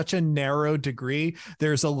to such a narrow degree.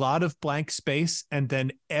 There's a lot of blank space, and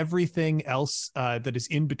then everything else that is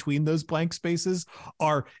in between those blank spaces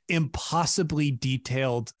are impossibly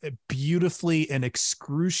detailed, beautifully and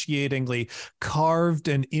excruciatingly carved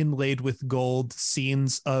and inlaid with gold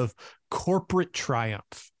scenes of corporate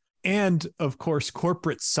triumph. And of course,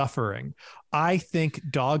 corporate suffering. I think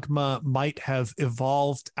Dogma might have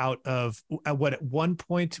evolved out of what at one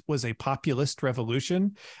point was a populist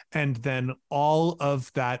revolution. And then all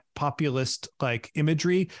of that populist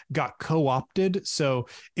imagery got co-opted. So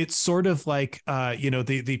it's sort of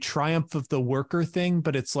the triumph of the worker thing,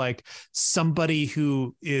 but it's like somebody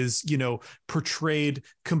who is, portrayed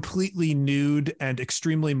completely nude and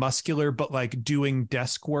extremely muscular, but doing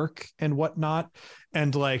desk work and whatnot.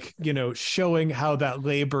 And showing how that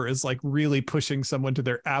labor is really pushing someone to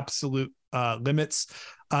their absolute limits.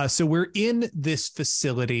 So we're in this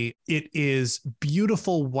facility. It is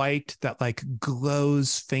beautiful white that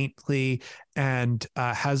glows faintly and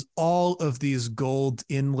has all of these gold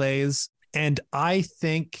inlays. And I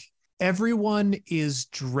think everyone is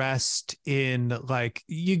dressed in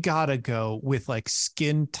you gotta go with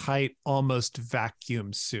skin tight, almost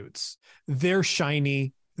vacuum suits. They're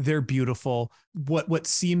shiny. They're beautiful. What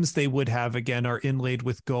seems they would have, again, are inlaid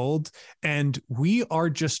with gold. And we are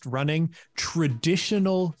just running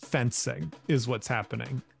traditional fencing is what's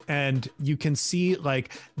happening. And you can see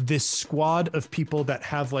this squad of people that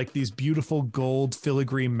have these beautiful gold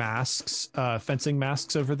filigree masks, fencing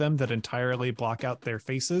masks over them that entirely block out their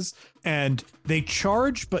faces. And they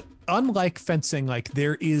charge, but unlike fencing, like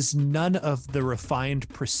there is none of the refined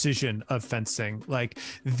precision of fencing. Like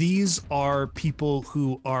these are people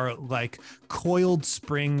who are like coiled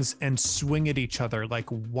springs and swing at each other like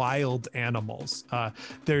wild animals.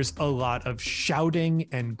 There's a lot of shouting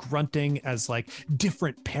and grunting as like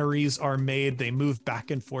different parries are made. They move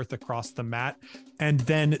back and forth across the mat. And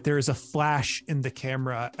then there's a flash in the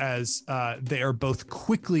camera as they are both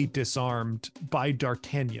quickly disarmed by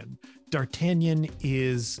D'Artagnan. D'Artagnan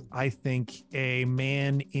is, I think, a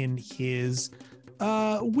man in his,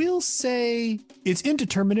 we'll say it's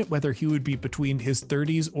indeterminate whether he would be between his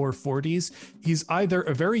 30s or 40s. He's either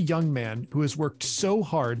a very young man who has worked so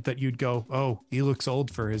hard that you'd go, oh, he looks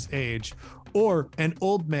old for his age, or an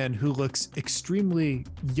old man who looks extremely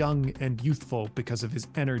young and youthful because of his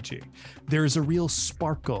energy. There's a real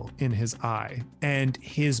sparkle in his eye, and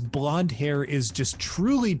his blonde hair is just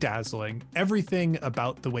truly dazzling. Everything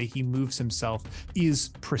about the way he moves himself is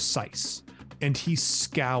precise, and he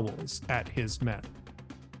scowls at his men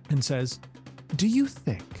and says, do you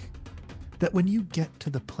think that when you get to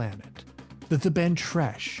the planet, that the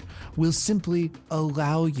Bantresh will simply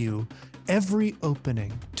allow you every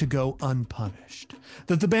opening to go unpunished?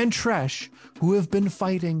 That the Bantresh, who have been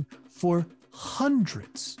fighting for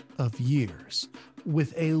hundreds of years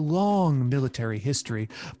with a long military history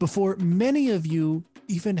before many of you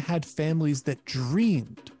even had families that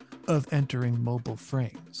dreamed of entering mobile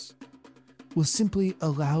frames, will simply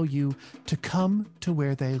allow you to come to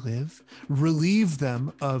where they live, relieve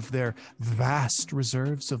them of their vast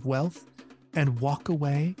reserves of wealth, and walk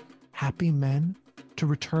away happy men to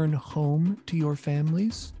return home to your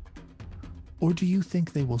families? Or do you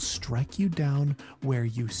think they will strike you down where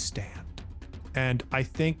you stand? And I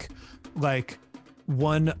think like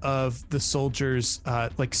one of the soldiers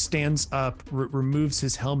like stands up, removes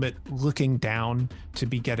his helmet, looking down to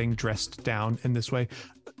be getting dressed down in this way.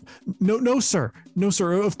 No, sir. No,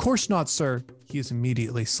 sir. Of course not, sir. He is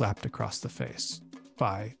immediately slapped across the face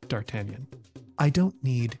by D'Artagnan. I don't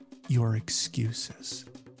need your excuses.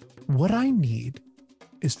 What I need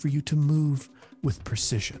is for you to move with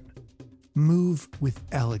precision, move with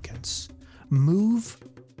elegance, move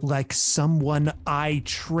like someone I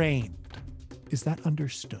trained. Is that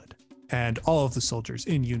understood? And all of the soldiers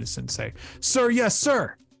in unison say, sir, yes,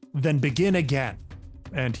 sir. Then begin again.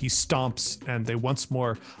 And he stomps, and they once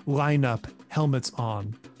more line up, helmets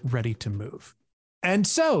on, ready to move. And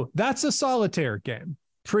so that's a solitaire game.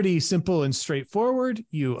 Pretty simple and straightforward.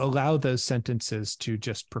 You allow those sentences to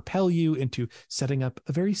just propel you into setting up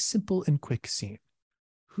a very simple and quick scene.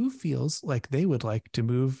 Who feels like they would like to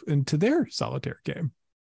move into their solitaire game?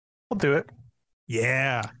 I'll do it.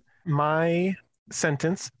 Yeah. My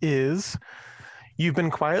sentence is, you've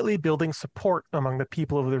been quietly building support among the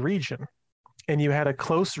people of the region, and you had a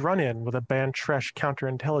close run-in with a Bantresh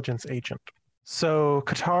counterintelligence agent. So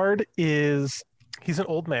Cotard he's an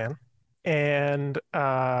old man, and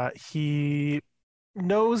he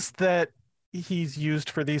knows that he's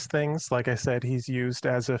used for these things. Like I said, he's used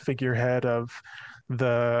as a figurehead of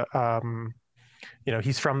the,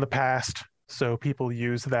 he's from the past. So people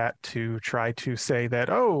use that to try to say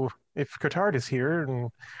that, oh, if Cotard is here,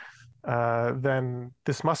 and then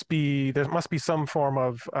there must be some form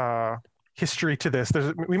of history to this.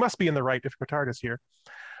 We must be in the right if Cotard is here.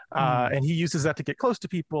 And he uses that to get close to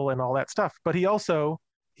people and all that stuff. But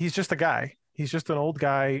he's just a guy. He's just an old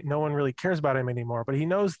guy. No one really cares about him anymore, but he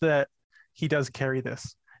knows that he does carry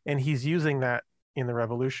this, and he's using that in the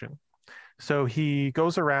revolution. So he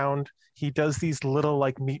goes around, he does these little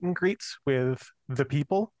like meet and greets with the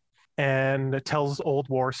people and tells old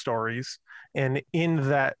war stories. And in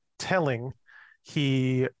that telling,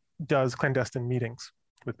 he does clandestine meetings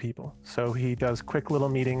with people. So he does quick little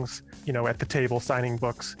meetings, at the table signing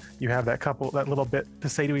books. You have that little bit to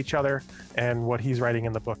say to each other, and what he's writing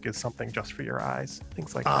in the book is something just for your eyes,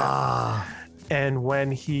 things like that. And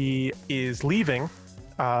when he is leaving,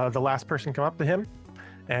 the last person come up to him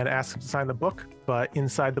and ask him to sign the book, but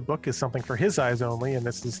inside the book is something for his eyes only, and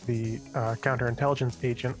this is the counterintelligence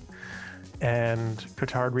agent. And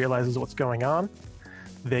Cotard realizes what's going on.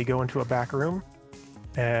 They go into a back room,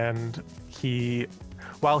 and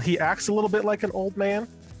while he acts a little bit like an old man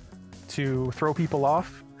to throw people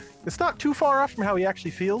off, it's not too far off from how he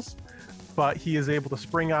actually feels, but he is able to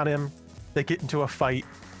spring on him. They get into a fight.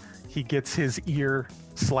 He gets his ear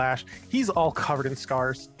slashed. He's all covered in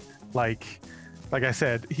scars. Like I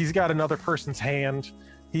said, he's got another person's hand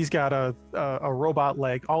He's got a robot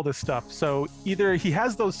leg, all this stuff. So either he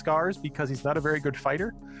has those scars because he's not a very good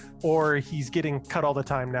fighter, or he's getting cut all the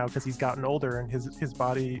time now because he's gotten older and his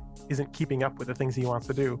body isn't keeping up with the things he wants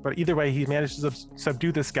to do. But either way, he manages to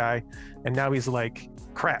subdue this guy, and now he's like,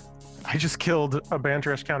 crap, I just killed a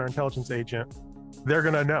Bantrash counterintelligence agent. They're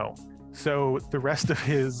gonna know. So the rest of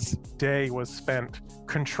his day was spent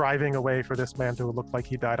contriving a way for this man to look like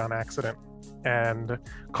he died on accident, and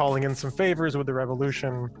calling in some favors with the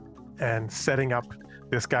revolution and setting up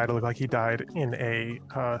this guy to look like he died in a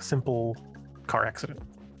simple car accident.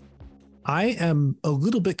 I am a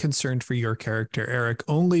little bit concerned for your character, Eric,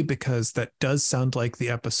 only because that does sound like the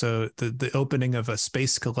episode, the opening of a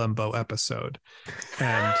Space Columbo episode.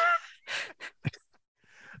 And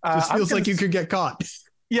just feels like you could get caught.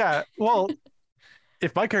 Yeah, well,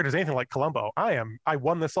 if my character's anything like Columbo, I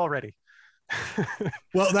won this already.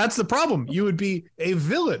 Well, that's the problem. You would be a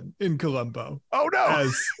villain in Columbo. Oh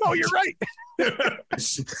no! Oh, you're right.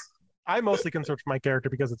 I'm mostly concerned for my character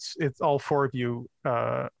because it's all four of you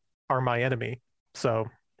are my enemy. So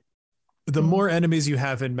the more enemies you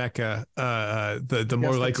have in Mecha, the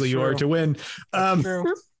more likely you are to win.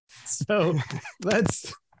 True. So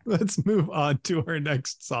let's move on to our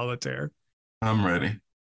next solitaire. I'm ready.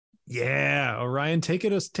 Yeah, Orion, take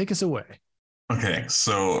us away. Okay,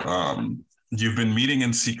 so you've been meeting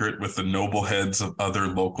in secret with the noble heads of other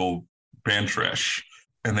local Bantrash,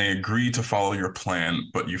 and they agree to follow your plan,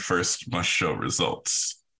 but you first must show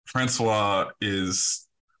results. Francois is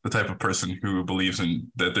the type of person who believes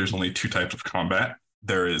in that there's only two types of combat.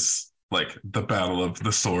 There is like the battle of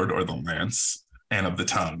the sword or the lance, and of the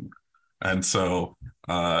tongue. And so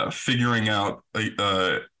figuring out,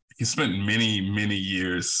 he spent many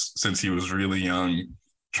years since he was really young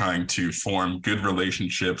trying to form good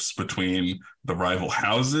relationships between the rival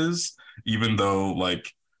houses, even though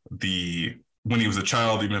like when he was a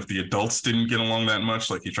child, even if the adults didn't get along that much,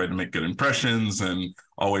 like he tried to make good impressions and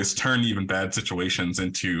always turn even bad situations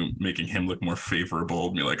into making him look more favorable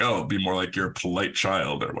and be like, oh, be more like your polite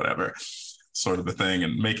child or whatever sort of a thing,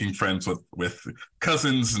 and making friends with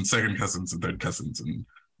cousins and second cousins and third cousins and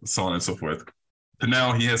so on and so forth. But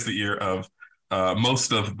now he has the ear of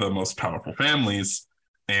most of the most powerful families,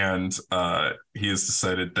 and he has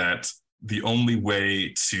decided that the only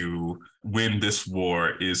way to win this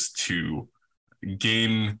war is to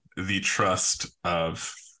gain the trust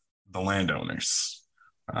of the landowners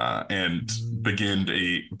and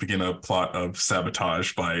begin a plot of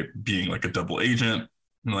sabotage by being like a double agent.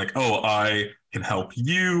 And like, oh, I can help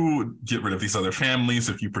you get rid of these other families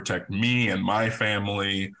if you protect me and my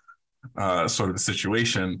family, sort of a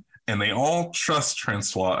situation. And they all trust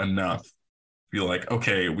Francois enough to be like,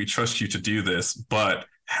 okay, we trust you to do this, but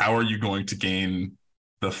how are you going to gain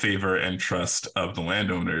the favor and trust of the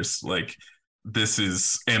landowners? Like, this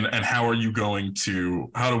is, and how are you going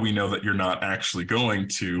to, how do we know that you're not actually going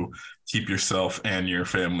to keep yourself and your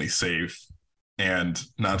family safe and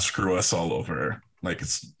not screw us all over? Like,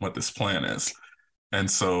 it's what this plan is. And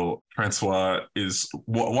so Francois is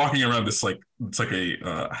walking around this, like, it's like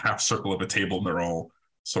a half circle of a table, and they're all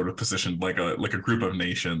sort of positioned like a group of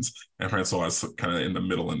nations. And Francois is kind of in the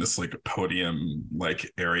middle in this like podium like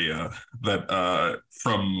area that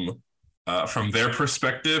from their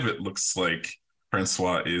perspective, it looks like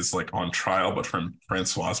Francois is like on trial, but from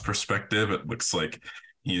Francois's perspective, it looks like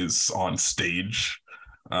he is on stage.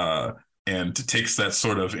 And takes that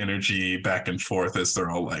sort of energy back and forth as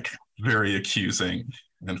they're all like very accusing.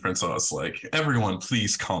 And Francois is like, everyone,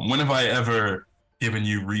 please calm. When have I ever given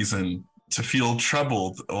you reason to feel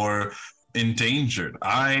troubled or endangered?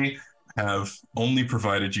 I have only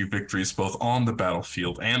provided you victories both on the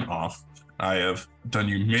battlefield and off. I have done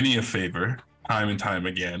you many a favor, time and time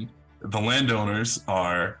again. The landowners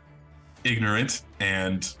are ignorant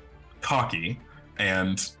and cocky,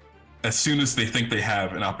 and as soon as they think they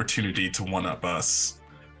have an opportunity to one-up us,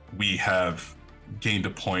 we have gained a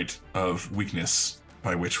point of weakness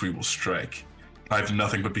by which we will strike. I've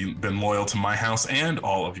nothing but been loyal to my house and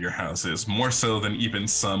all of your houses, more so than even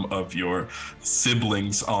some of your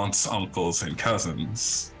siblings, aunts, uncles, and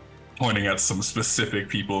cousins, pointing at some specific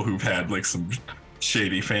people who've had like some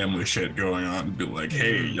shady family shit going on and be like,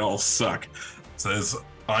 hey, y'all suck. Says,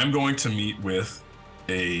 I'm going to meet with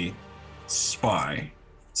a spy,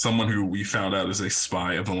 someone who we found out is a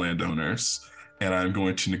spy of the landowners, and I'm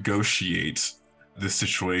going to negotiate this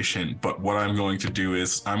situation. But what I'm going to do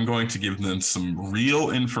is I'm going to give them some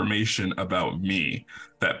real information about me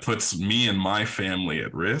that puts me and my family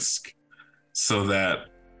at risk, so that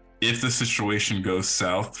if the situation goes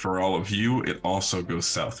south for all of you, it also goes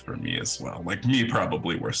south for me as well. Like, me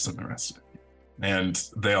probably worse than the rest of you. and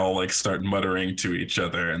they all like start muttering to each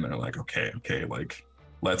other, and they're like, okay, like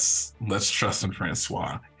let's trust in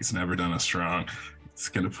Francois. He's never done us wrong. He's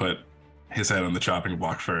gonna put his head on the chopping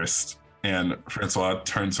block first. And Francois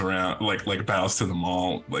turns around, like bows to them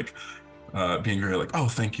all, like being very like, oh,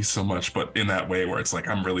 thank you so much, but in that way where it's like,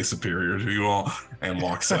 I'm really superior to you all, and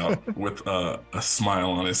walks out with a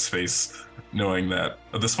smile on his face, knowing that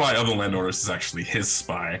the spy of the landowners is actually his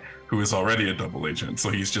spy, who is already a double agent.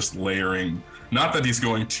 So he's just layering, not that he's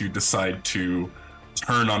going to decide to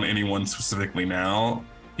turn on anyone specifically now,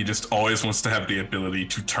 he just always wants to have the ability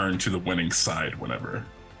to turn to the winning side whenever.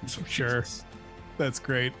 So sure. That's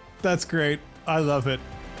great. That's great. I love it.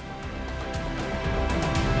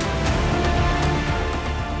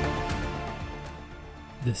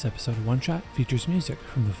 This episode of One Shot features music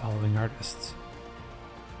from the following artists: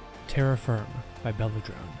 Terra Firma by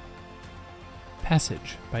Belladrone,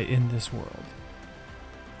 Passage by In This World,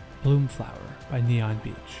 Bloomflower by Neon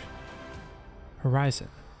Beach, Horizon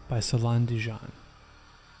by Salon Dijon,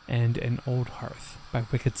 and An Old Hearth by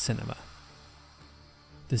Wicked Cinema.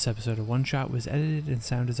 This episode of One Shot was edited and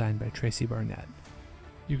sound designed by Tracy Barnett.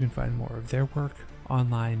 You can find more of their work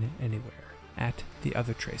online anywhere at The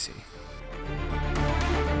Other Tracy.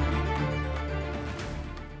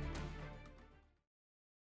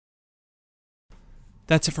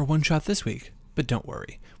 That's it for One Shot this week, but don't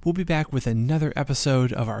worry, we'll be back with another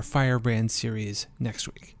episode of our Firebrands series next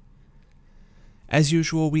week. As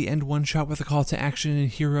usual, we end One Shot with a call to action and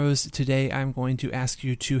heroes. Today I'm going to ask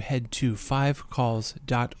you to head to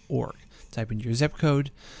 5calls.org, type in your zip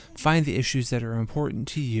code, find the issues that are important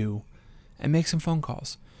to you, and make some phone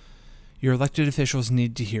calls. Your elected officials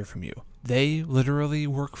need to hear from you. They literally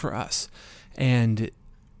work for us, and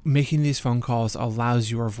making these phone calls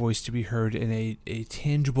allows your voice to be heard in a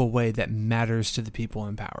tangible way that matters to the people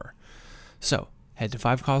in power. So, head to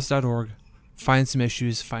 5calls.org, find some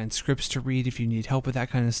issues, find scripts to read if you need help with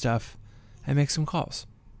that kind of stuff, and make some calls.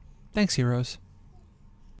 Thanks, heroes.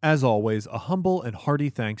 As always, a humble and hearty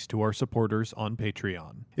thanks to our supporters on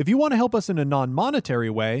Patreon. If you want to help us in a non-monetary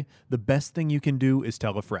way, the best thing you can do is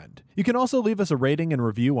tell a friend. You can also leave us a rating and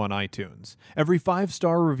review on iTunes. Every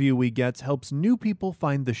 5-star review we get helps new people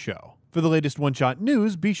find the show. For the latest One Shot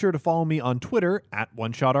news, be sure to follow me on Twitter at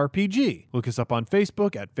OneShotRPG. Look us up on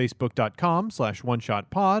Facebook at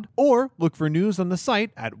facebook.com/OneShotPod, or look for news on the site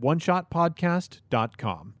at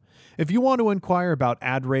OneShotPodcast.com. If you want to inquire about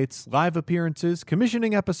ad rates, live appearances,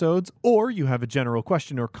 commissioning episodes, or you have a general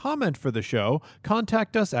question or comment for the show,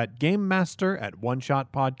 contact us at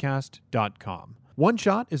GameMaster@OneShotPodcast.com. One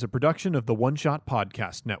Shot is a production of the One Shot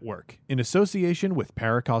Podcast Network, in association with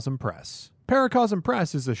Paracosm Press. Paracosm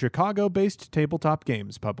Press is a Chicago-based tabletop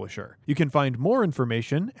games publisher. You can find more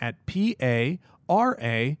information at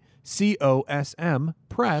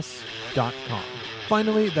PARACOSMpress.com.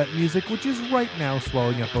 Finally, that music, which is right now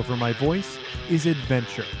swelling up over my voice, is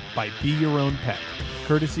Adventure by Be Your Own Pet,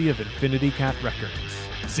 courtesy of Infinity Cat Records.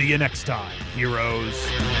 See you next time, heroes.